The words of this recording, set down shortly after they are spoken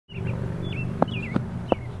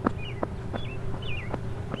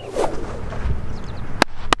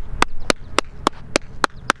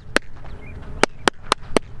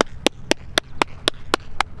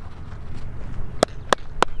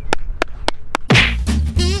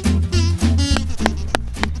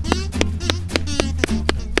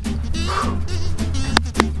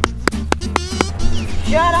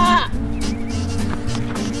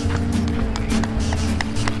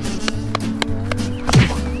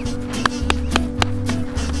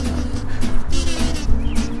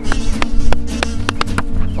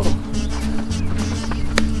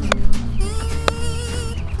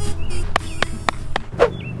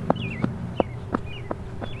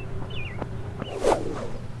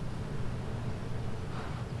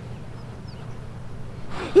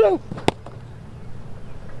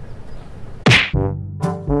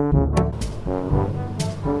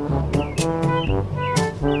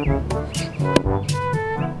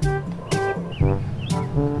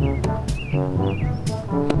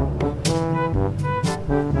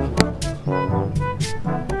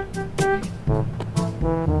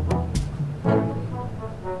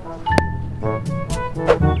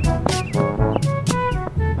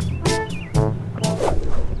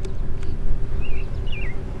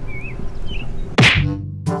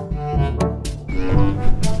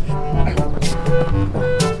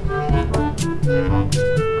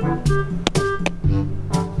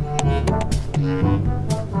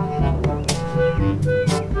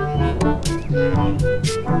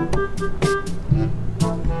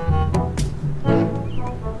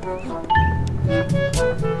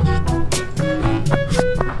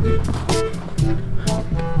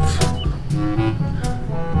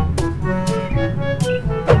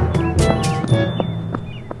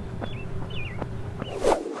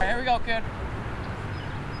Here we go, kid.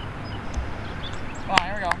 Come on,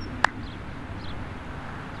 here we go.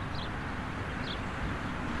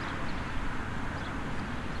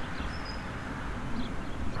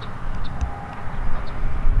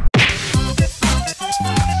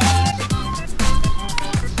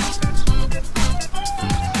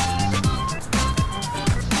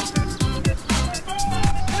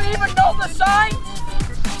 Do you even know the signs?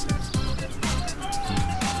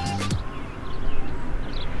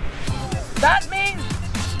 That means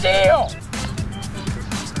steal.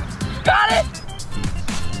 Got it?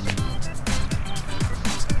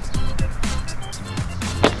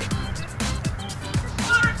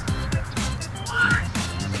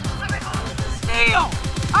 Steal!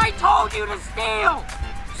 I told you to steal!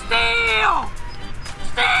 Steal!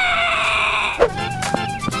 Steal!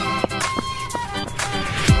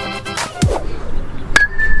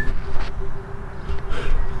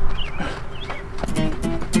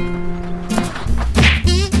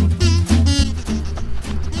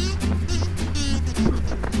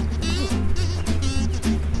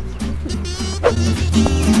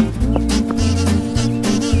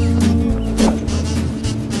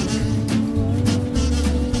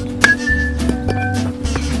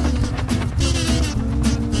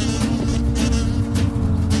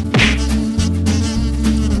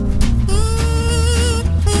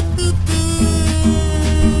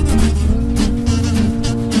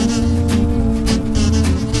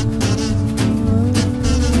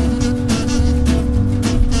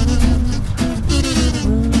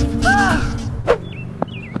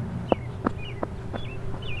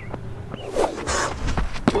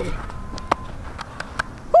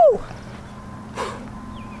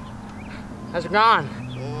 How's it gone?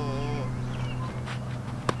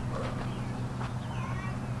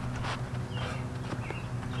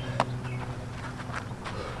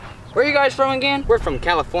 Where are you guys from again? We're from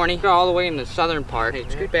California. We're all the way in the southern part. Hey,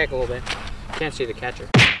 scoot back a little bit. Can't see the catcher.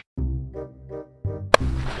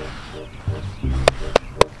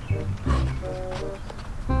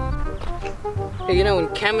 Hey, you know, in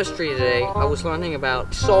chemistry today, I was learning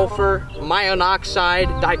about sulfur, monoxide,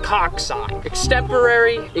 dicoxide,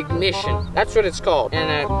 extemporary ignition. That's what it's called.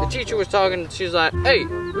 And the teacher was talking, she was like, hey,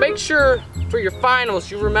 make sure for your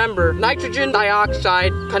finals you remember nitrogen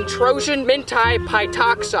dioxide, controsion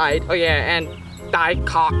pentapitoxide, oh yeah, and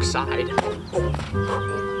dicoxide.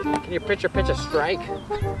 Can your pitcher pitch a strike?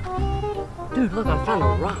 Dude, look, I found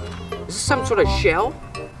a rock. Is this some sort of shell?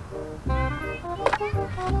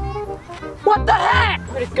 What the heck?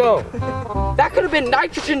 Where'd it go? That could have been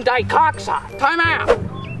nitrogen dicoxide. Time out.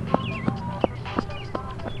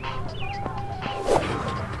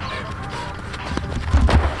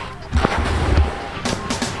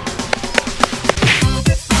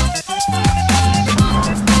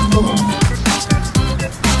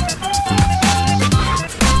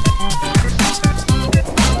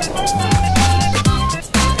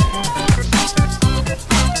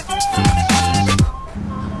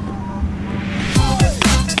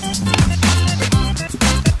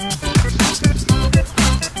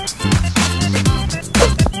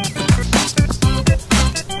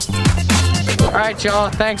 Alright y'all,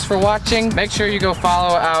 thanks for watching. Make sure you go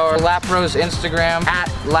follow our Lapp Bros Instagram at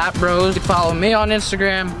Lapp Bros. You follow me on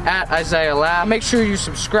Instagram at Isaiah Lapp. Make sure you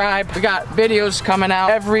subscribe. We got videos coming out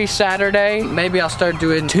every Saturday. Maybe I'll start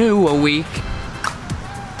doing 2 a week.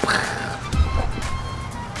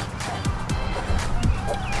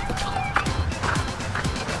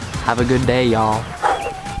 Have a good day, y'all.